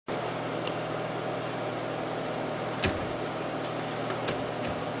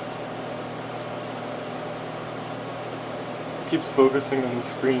keeps focusing on the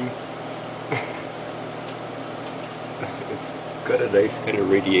screen. It's got a nice kind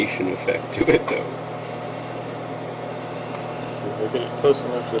of radiation effect to it, though. So if I get it close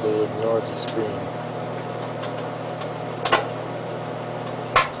enough, it'll ignore the screen.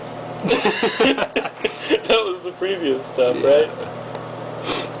 That was the previous stuff, Yeah. right?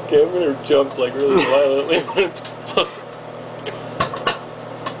 Okay, I'm gonna jump like really violently when it explodes.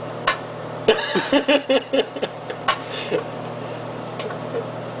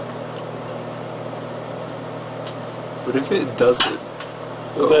 What if it doesn't?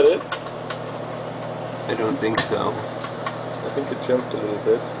 Was that it? I don't think so. I think it jumped a little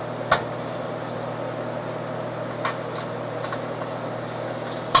bit.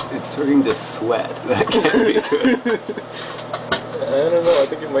 It's starting to sweat. That can't be good. I don't know, I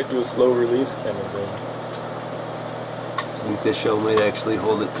think it might do a slow release kind of thing. I think the shell might actually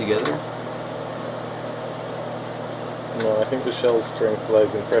hold it together. No, I think the shell's strength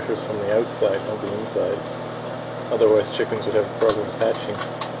lies in pressures from the outside, not the inside. Otherwise chickens would have problems hatching.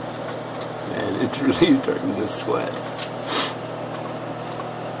 Man, it's really starting to sweat.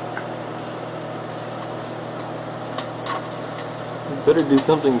 Better do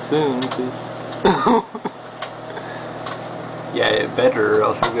something soon, because... Yeah, it better, or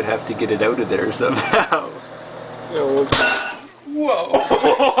else I'm gonna have to get it out of there somehow. You know,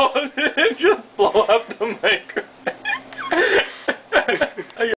 whoa! Did it just blow up the microphone?